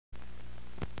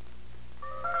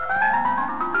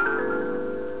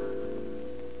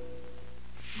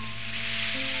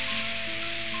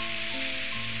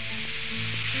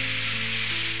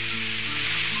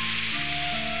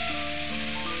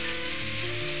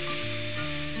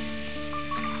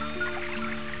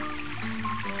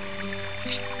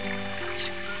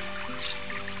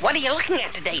What are you looking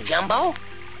at today, Jumbo?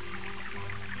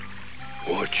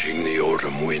 Watching the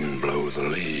autumn wind blow the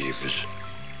leaves.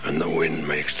 And the wind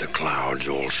makes the clouds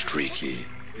all streaky.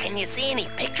 Can you see any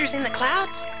pictures in the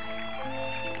clouds?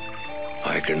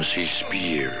 I can see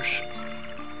spears.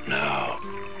 Now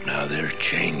they're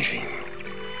changing.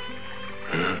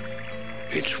 Huh?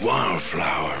 It's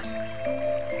Wildflower.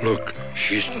 Look,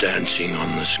 she's dancing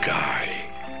on the sky.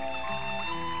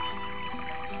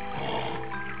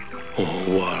 Oh,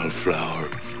 Wildflower.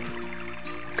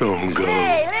 Don't go.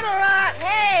 Hey, Little Rock,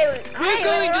 hey! We're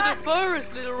going to the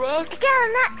forest, Little Rock. Get a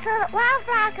nut so that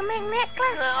Wildflower can make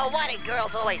necklace. Oh, why do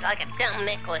girls always like a dumb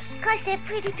necklace? Because they're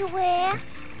pretty to wear.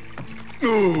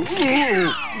 No.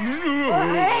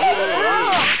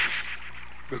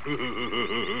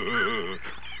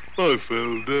 I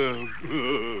fell down.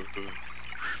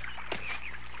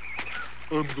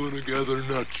 I'm gonna gather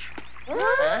nuts.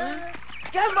 Huh?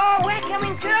 Jumbo, we're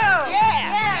coming too.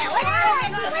 Yeah, let's go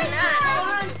get some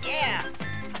nuts. Yeah.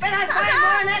 But I find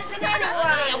more nuts than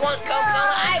anyone. You won't go,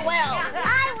 I will.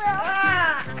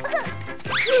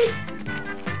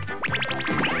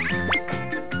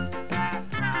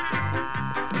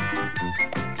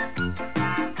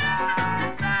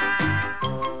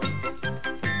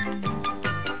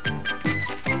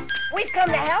 We've come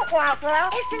to help, Wildflower.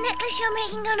 Is the necklace you're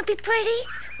making going to be pretty?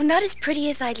 Well, not as pretty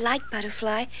as I'd like,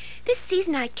 Butterfly. This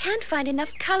season I can't find enough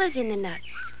colors in the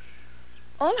nuts.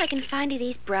 All I can find are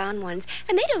these brown ones,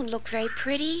 and they don't look very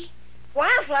pretty.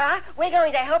 Wildflower, we're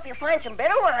going to help you find some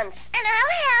better ones. And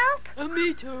I'll help.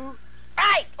 Me too.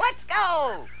 Right, let's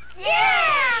go.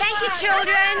 Yeah! Thank you,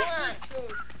 children.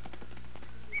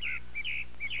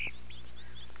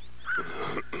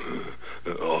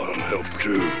 I'll help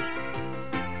too.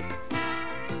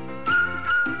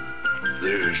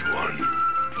 There's one.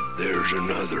 There's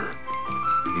another.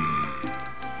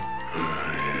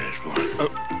 There's one.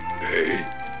 Hey.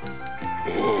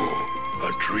 Oh,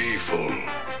 a tree full.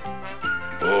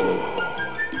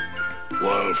 Oh,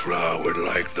 Wildflower would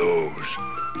like those.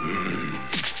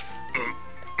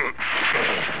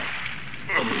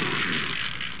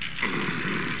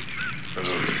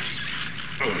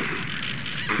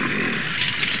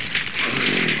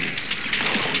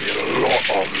 Get a lot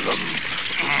of them.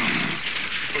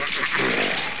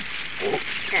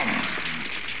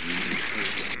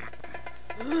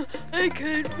 I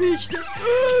can't reach them.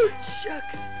 Oh,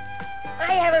 shucks.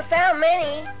 I haven't found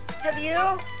many. Have you?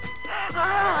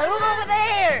 Ah, look over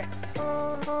there.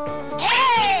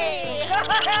 Hey!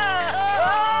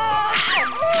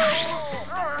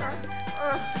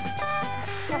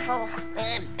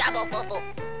 Double fuffle.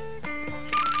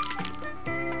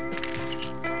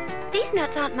 These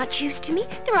nuts aren't much use to me.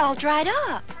 They're all dried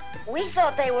up. We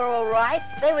thought they were all right.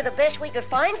 They were the best we could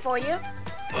find for you.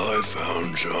 I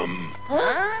found some.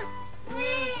 Huh?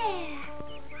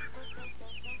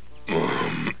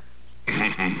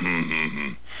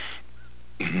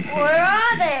 Where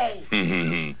are they?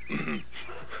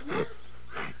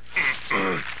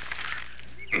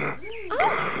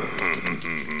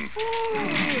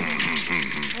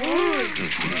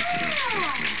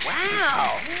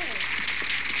 Wow.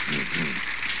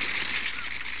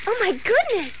 Oh, my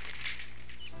goodness.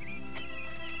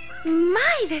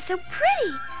 My, they're so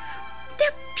pretty.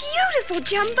 They're beautiful,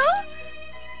 Jumbo.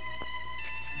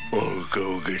 I'll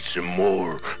go get some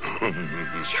more.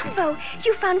 Jumbo,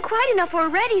 you found quite enough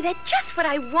already. They're just what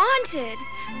I wanted.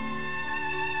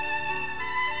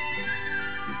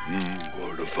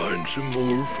 Gotta find some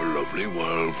more for lovely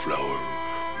Wildflower.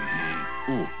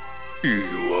 Oh, here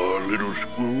you are, little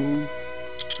squirrel.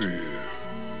 Here.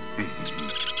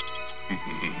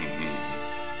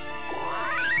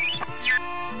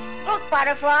 Look,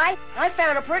 Butterfly, I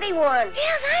found a pretty one.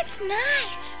 Yeah, that's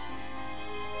nice.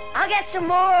 I'll get some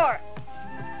more.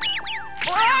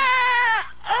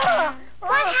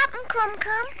 What happened, Kum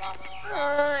Kum?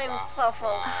 I'm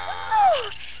Puffle. Oh,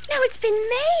 now it's been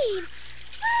made.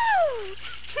 Oh.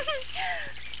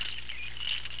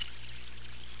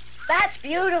 That's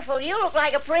beautiful. You look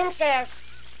like a princess.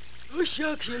 Oh,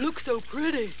 shucks, you look so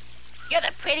pretty. You're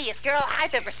the prettiest girl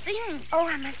I've ever seen. Oh,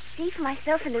 I must see for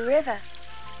myself in the river.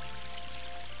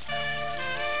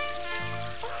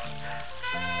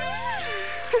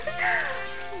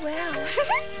 Well.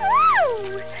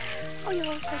 Oh, you're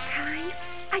all so kind.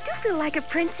 I do feel like a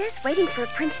princess waiting for a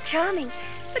Prince Charming.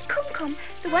 But Kum Kum,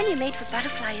 the one you made for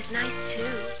Butterfly is nice,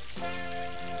 too.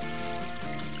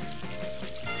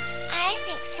 I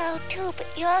think so, too, but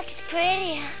yours is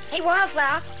prettier. Hey,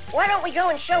 Wildflower, why don't we go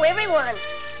and show everyone?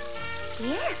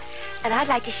 Yes, and I'd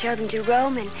like to show them to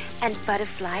Roman, and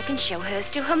Butterfly can show hers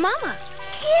to her mama.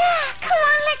 Yeah, come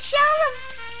on, let's show them.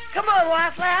 Come on,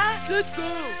 Wildflower. Let's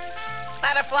go.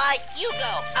 Butterfly, you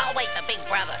go. I'll wait for Big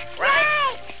Brother,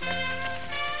 right?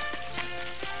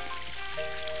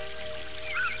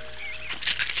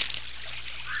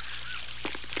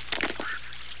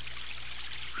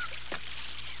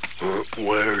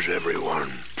 Where's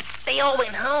everyone? They all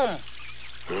went home.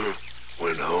 Huh?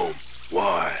 Went home.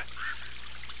 Why?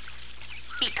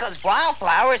 Because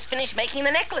Wildflower's finished making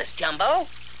the necklace, Jumbo.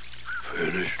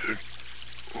 Finished it?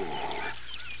 Oh.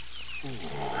 Oh.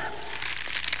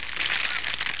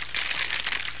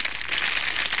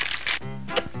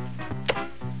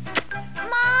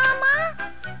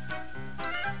 Mama?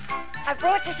 I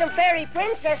brought you some fairy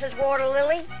princesses, Water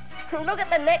Lily. Look at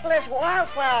the necklace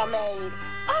Wildflower made.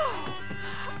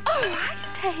 Oh, I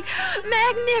say,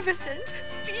 magnificent,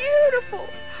 beautiful.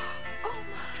 Oh,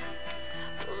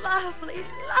 my, lovely,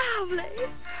 lovely.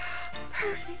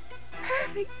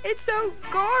 Perfect. It's so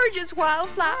gorgeous,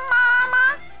 Wildflower.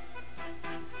 Mama?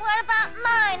 What about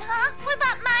mine, huh? What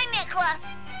about my necklace?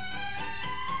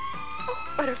 Oh,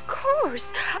 but of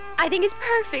course. I think it's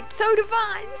perfect. So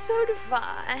divine, so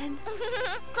divine.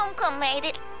 Kum Kum made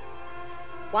it.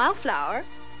 Wildflower?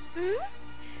 Hmm?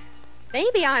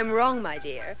 Maybe I'm wrong, my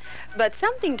dear, but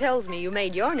something tells me you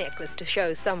made your necklace to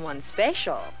show someone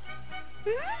special.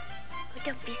 Hmm? Oh,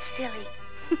 don't be silly.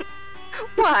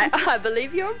 Why, I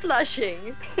believe you're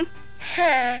blushing.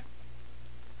 Huh?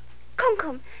 Kum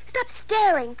Kum, stop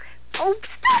staring. Oh,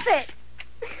 stop it.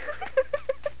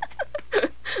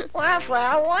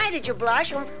 Wildflower, why did you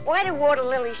blush? And why did Water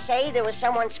Lily say there was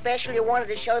someone special you wanted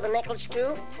to show the necklace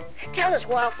to? Tell us,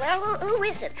 Wildflower, who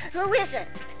is it? Who is it?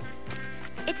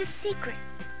 It's a secret.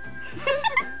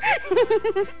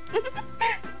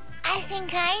 I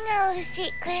think I know the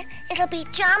secret. It'll be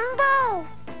Jumbo.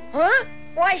 Huh?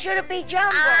 Why should it be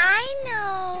Jumbo? I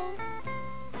know.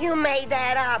 You made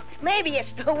that up. Maybe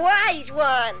it's the wise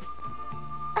one.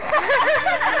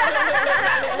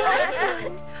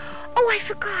 Oh, I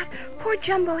forgot. Poor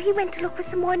Jumbo, he went to look for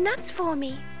some more nuts for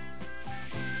me.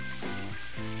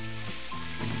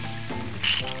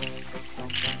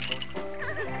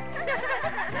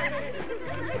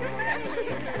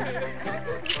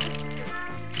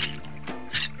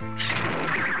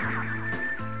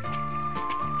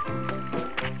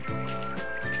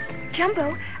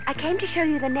 Jumbo, I came to show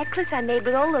you the necklace I made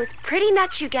with all those pretty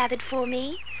nuts you gathered for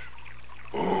me.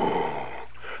 Oh,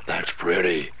 that's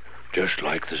pretty. Just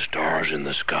like the stars in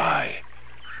the sky.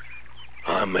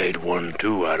 I made one,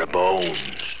 too, out of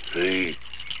bones. See?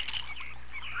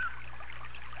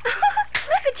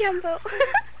 Clever, Jumbo.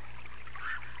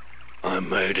 I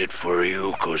made it for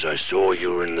you 'cause I saw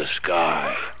you in the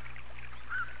sky.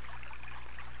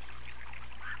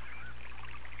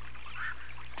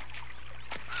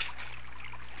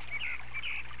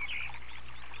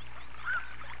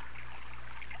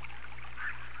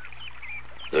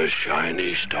 The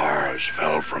shiny stars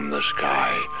fell from the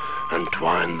sky and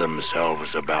twined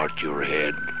themselves about your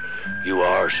head. You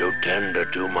are so tender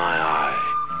to my eye,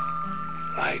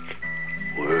 like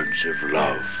words of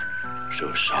love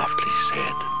so softly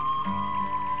said.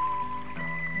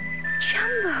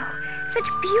 Jumbo, such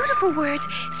beautiful words.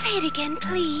 Say it again,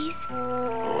 please.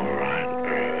 All right.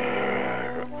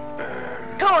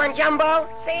 Go on, Jumbo.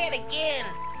 Say it again.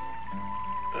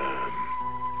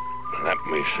 Let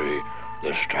me see.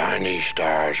 The tiny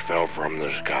stars fell from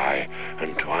the sky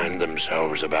and twined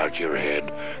themselves about your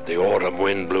head. The autumn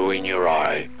wind blew in your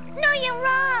eye. No, you're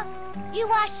wrong. You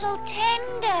are so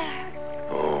tender.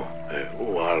 Oh,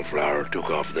 Wildflower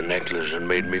took off the necklace and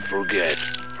made me forget.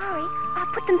 Sorry, I'll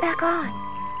put them back on.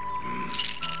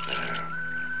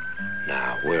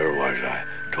 Now, where was I?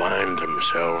 Twined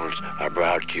themselves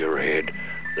about your head.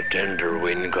 The tender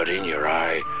wind got in your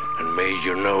eye and made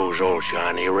your nose all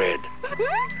shiny red.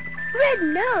 Red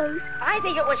nose? I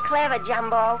think it was clever,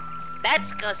 Jumbo.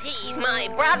 That's 'cause he's my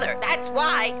brother. That's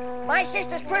why. My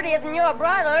sister's prettier than your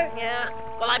brother. Yeah.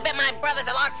 Well, I bet my brother's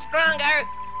a lot stronger.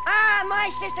 Ah, my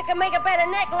sister can make a better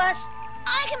necklace.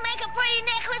 I can make a pretty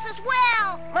necklace as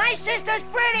well. My sister's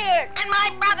prettier. And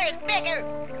my brother's bigger.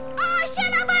 Oh,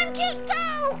 shut up, I'm cute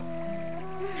too.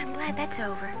 I'm glad that's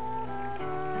over.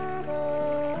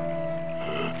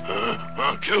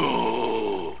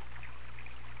 Achoo!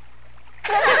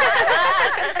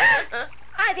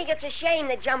 I think it's a shame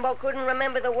that Jumbo couldn't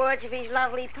remember the words of his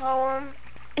lovely poem.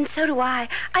 And so do I.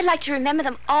 I'd like to remember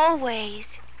them always.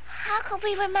 How could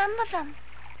we remember them?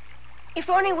 If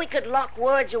only we could lock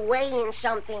words away in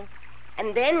something.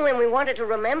 And then when we wanted to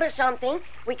remember something,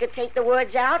 we could take the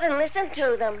words out and listen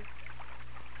to them.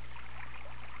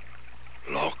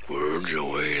 Lock words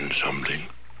away in something.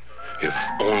 If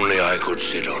only I could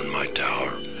sit on my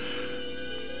tower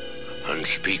and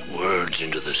speak words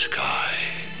into the sky.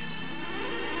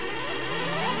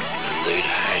 And they'd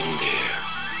hang there.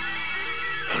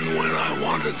 And when I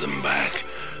wanted them back,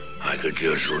 I could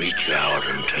just reach out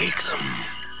and take them.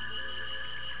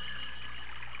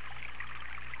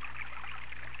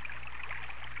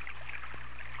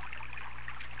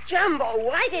 Jumbo,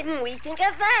 why didn't we think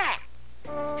of that?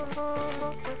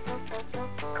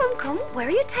 Kum Kum, where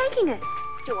are you taking us?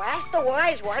 To ask the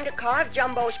wise one to carve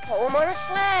Jumbo's poem on a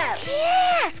slab.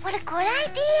 Yes, what a good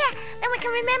idea. Then we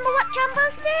can remember what Jumbo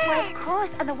said. Well, of course,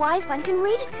 and the wise one can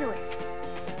read it to us.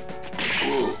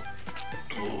 Ooh.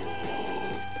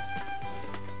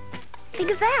 Think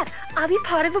of that. I'll be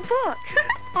part of a book.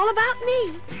 All about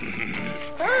me.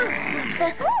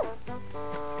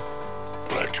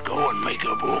 Let's go and make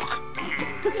a book.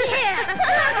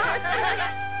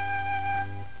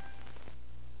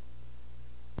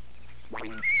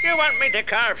 You want me to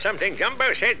carve something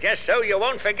Jumbo said just so you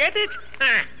won't forget it?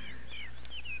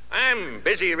 I'm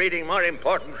busy reading more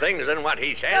important things than what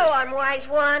he says. Go on, wise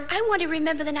one. I want to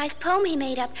remember the nice poem he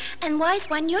made up. And wise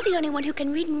one, you're the only one who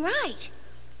can read and write.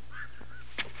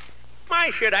 Why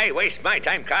should I waste my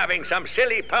time carving some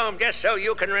silly poem just so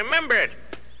you can remember it?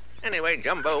 Anyway,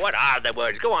 Jumbo, what are the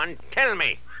words? Go on, tell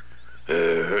me.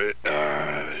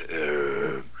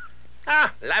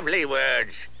 Lovely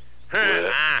words.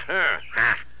 Well.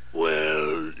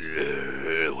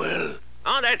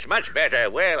 Oh, that's much better.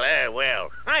 Well.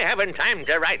 I haven't time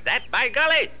to write that, by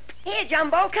golly. Here,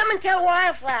 Jumbo, come and tell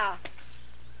Wildflower.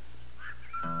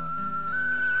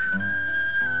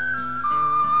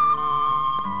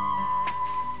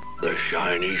 The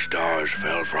shiny stars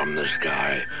fell from the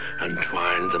sky and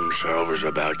twined themselves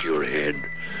about your head.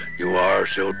 You are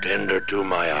so tender to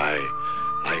my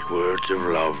eye, like words of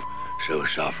love so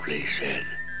softly said.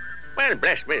 Well,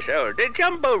 bless me soul, did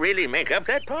Jumbo really make up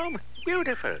that poem?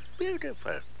 Beautiful.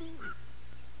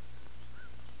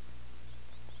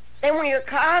 Then will you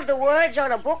carve the words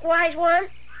on a book, wise one?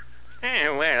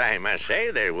 Well, I must say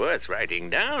they're worth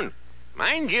writing down.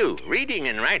 Mind you, reading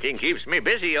and writing keeps me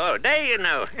busy all day, you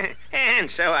know. And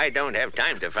so I don't have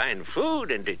time to find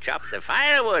food and to chop the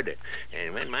firewood.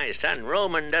 And when my son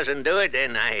Roman doesn't do it,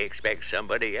 then I expect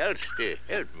somebody else to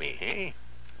help me, eh?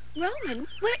 Roman?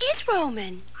 Where is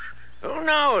Roman? Who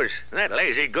knows? That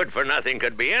lazy good-for-nothing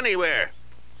could be anywhere.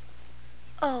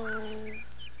 Oh.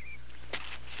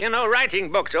 You know,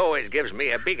 writing books always gives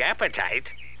me a big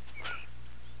appetite.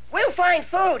 We'll find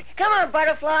food. Come on,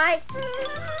 Butterfly.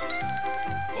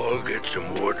 I'll get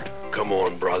some wood. Come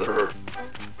on, brother.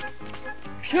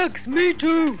 Shucks, me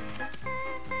too.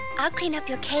 I'll clean up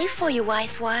your cave for you,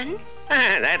 wise one.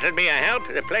 That'll be a help.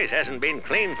 The place hasn't been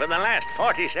cleaned for the last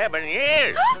 47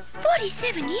 years.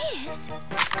 47 years?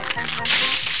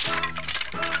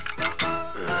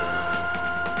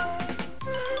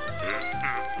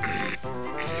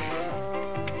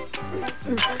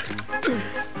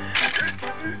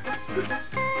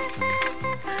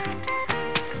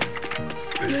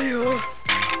 There you are.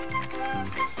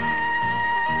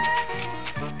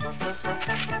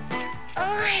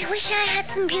 Oh, I wish I had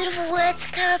some beautiful words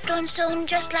carved on stone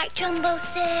just like Jumbo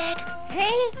said.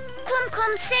 Hey? Kum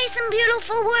Kum, say some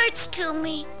beautiful words to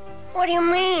me. What do you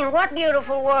mean? What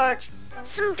beautiful words?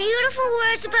 Some beautiful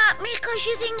words about me because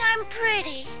you think I'm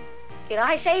pretty. Did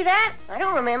I say that? I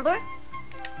don't remember.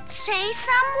 Say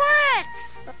some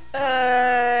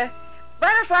words.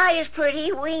 Butterfly is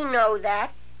pretty, we know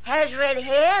that. Has red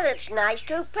hair that's nice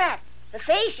to pat. The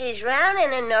face is round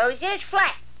and the nose is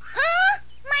flat. Huh?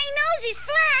 My nose is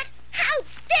flat? How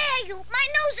dare you? My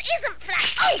nose isn't flat.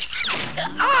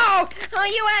 Oh! Oh,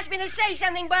 you asked me to say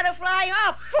something, Butterfly.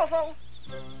 Oh, poofle.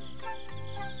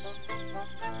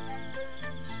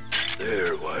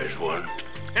 There, wise one.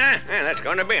 That's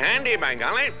going to be handy, by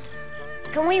golly.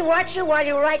 Can we watch you while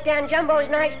you write down Jumbo's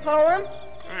nice poem?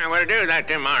 We'll do that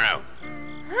tomorrow.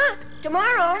 Huh?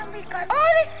 Tomorrow? We've got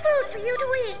all this food for you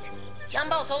to eat.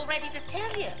 Jumbo's all ready to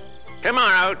tell you.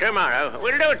 Tomorrow.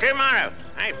 We'll do it tomorrow.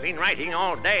 I've been writing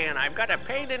all day, and I've got a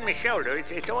pain in my shoulder.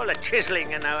 It's all a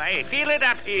chiseling, you know. I feel it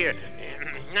up here.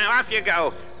 Now, off you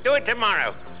go. Do it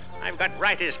tomorrow. I've got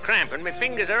writer's cramp, and my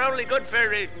fingers are only good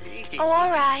for eating. Oh, all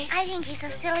right. I think he's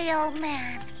a silly old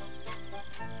man.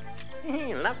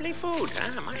 Lovely food.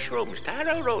 Mushrooms,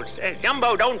 taro roast.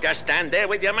 Jumbo, don't just stand there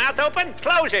with your mouth open.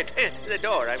 Close it. The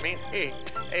door, I mean.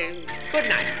 Good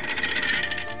night.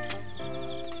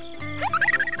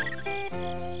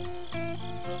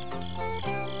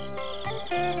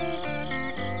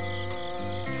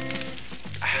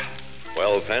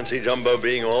 Well, fancy Jumbo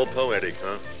being all poetic,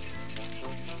 huh?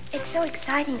 It so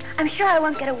exciting. I'm sure I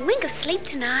won't get a wink of sleep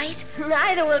tonight.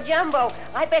 Neither will Jumbo.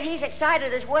 I bet he's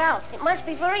excited as well. It must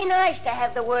be very nice to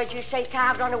have the words you say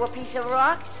carved onto a piece of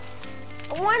rock.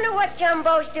 I wonder what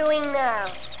Jumbo's doing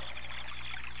now.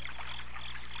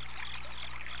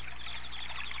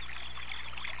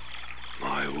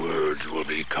 My words will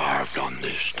be carved on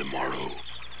this tomorrow.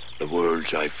 The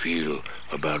words I feel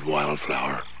about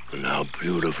Wildflower and how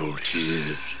beautiful she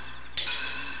is.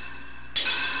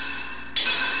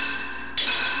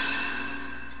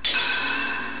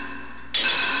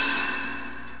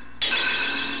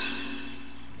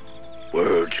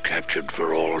 Words captured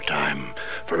for all time,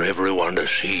 for everyone to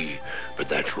see, but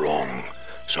that's wrong.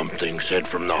 Something said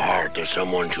from the heart that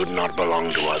someone should not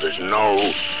belong to others.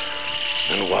 No.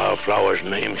 And Wildflower's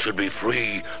name should be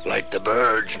free, like the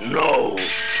birds. No.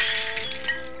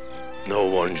 No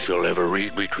one shall ever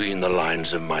read between the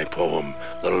lines of my poem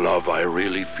the love I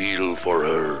really feel for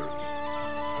her.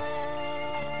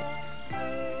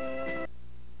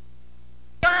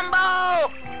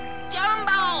 Jumbo!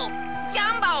 Jumbo!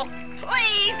 Jumbo!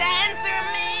 Please answer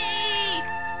me!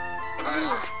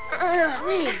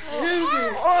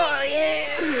 Oh,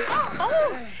 yeah.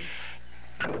 Oh,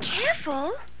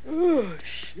 careful. Oh,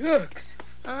 shucks.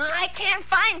 I can't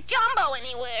find Jumbo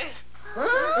anywhere.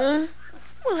 Huh?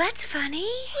 Well, that's funny.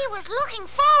 He was looking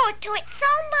forward to it so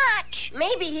much.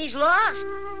 Maybe he's lost.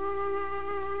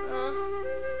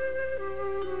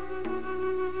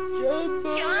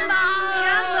 Jumbo. Jumbo!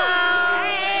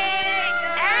 Hey!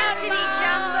 Anthony,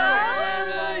 Jumbo!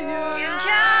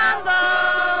 Jumbo!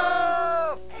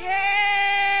 Hey!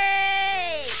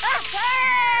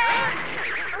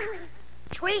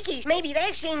 Squeakies, maybe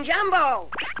they've seen Jumbo.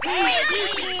 Hey,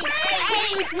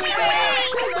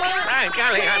 By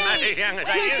golly, I'm not as young as I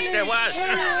used to was.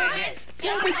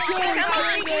 Jumbo, show Come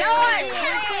on, show us.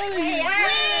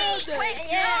 Quick,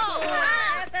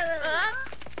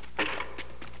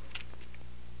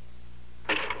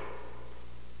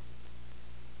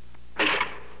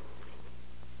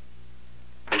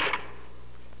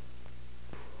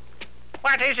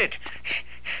 What is it?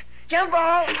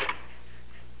 Jumbo!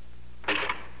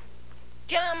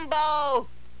 Jumbo!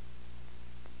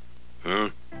 Huh?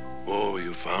 Oh,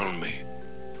 you found me.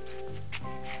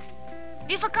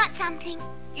 You forgot something.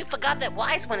 You forgot that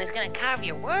Wise One is going to carve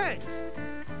your words.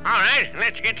 All right,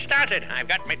 let's get started. I've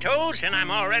got my tools, and I'm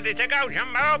all ready to go,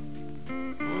 Jumbo.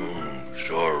 Oh,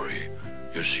 sorry.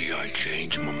 You see, I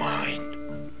changed my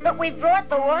mind. But we brought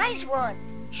the wise one.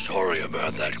 Sorry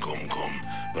about that, Kum Kum.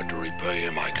 But to repay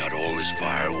him, I got all this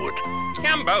firewood.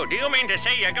 Jumbo, do you mean to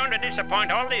say you're going to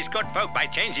disappoint all these good folk by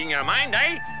changing your mind,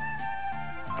 eh?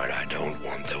 But I don't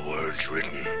want the words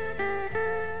written.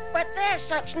 But they're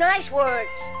such nice words.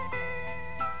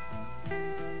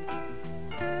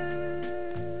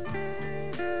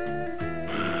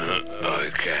 I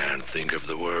can't think of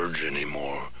the words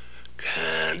anymore.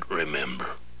 Can't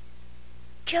remember.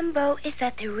 Jumbo, is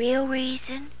that the real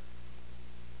reason?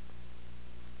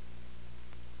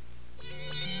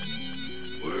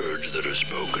 Words that are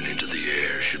spoken into the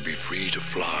air should be free to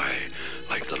fly,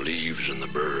 like the leaves and the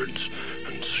birds,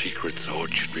 and secret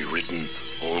thoughts should be written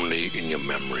only in your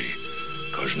memory,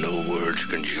 'cause no words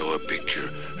can show a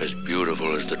picture as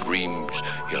beautiful as the dreams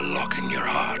you lock in your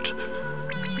heart.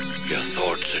 Your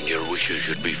thoughts and your wishes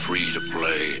should be free to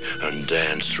play and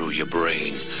dance through your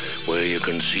brain, where you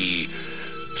can see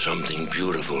something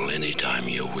beautiful anytime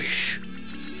you wish.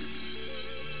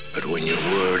 But when your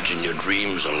words and your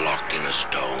dreams are locked in a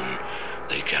stone,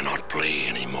 they cannot play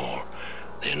anymore.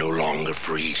 They're no longer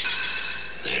free.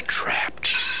 They're trapped.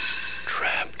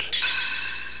 Trapped.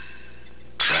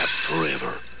 Trapped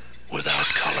forever, without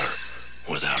color,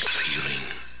 without feeling.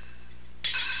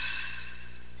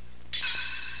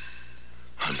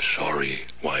 I'm sorry,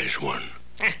 Wise One.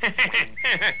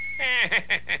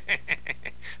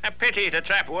 A pity to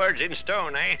trap words in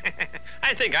stone, eh?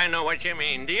 I think I know what you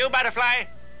mean. Do you, Butterfly?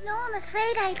 No, I'm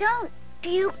afraid I don't. Do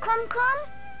you, Kum Kum?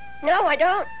 No, I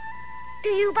don't. Do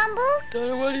you, Bumbles? Don't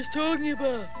know what he's talking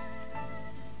about.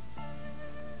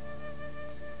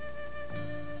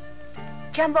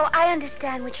 Jumbo, I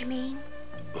understand what you mean.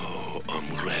 Oh,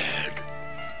 I'm glad.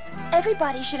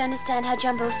 Everybody should understand how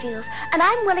Jumbo feels, and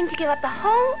I'm willing to give up the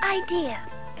whole idea.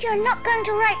 You're not going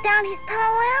to write down his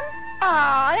poem?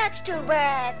 Oh, that's too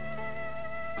bad.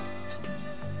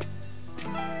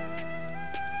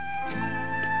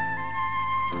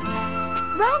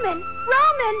 Roman,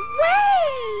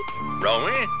 wait!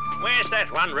 Romy? Where's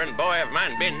that wandering boy of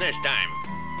mine been this time?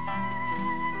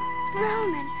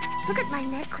 Roman, look at my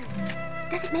necklace.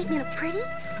 Does it make me look pretty?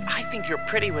 I think you're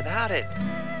pretty without it.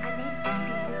 I made it just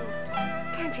for you.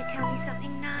 Can't you tell me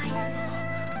something nice?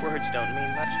 Words don't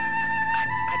mean much.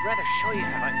 I'd rather show you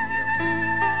how I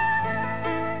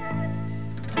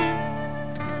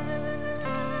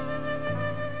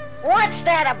feel. What's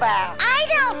that about? I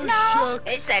don't know.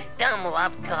 It's that dumb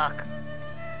love talk.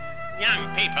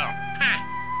 Young people. Ha!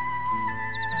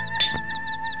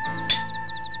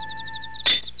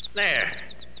 There.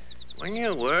 When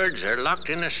your words are locked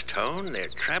in a stone, they're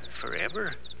trapped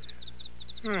forever.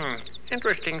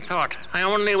 Interesting thought. I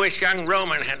only wish young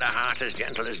Roman had a heart as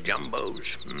gentle as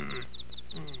Jumbo's.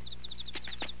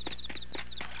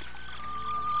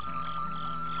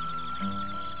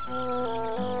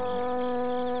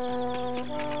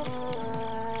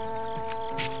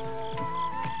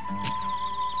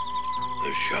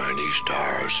 The shiny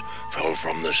stars fell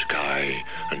from the sky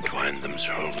and twined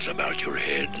themselves about your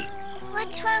head.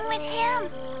 What's wrong with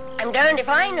him? I'm darned if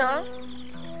I know.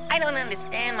 I don't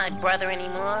understand my brother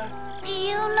anymore. Do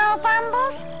you know,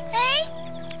 Bumbles? Hey?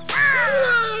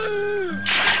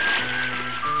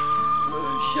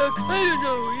 Oh, shucks, I don't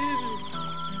know either.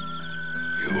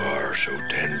 You are so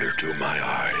tender to my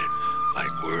eye,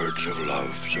 like words of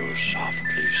love so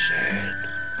softly said.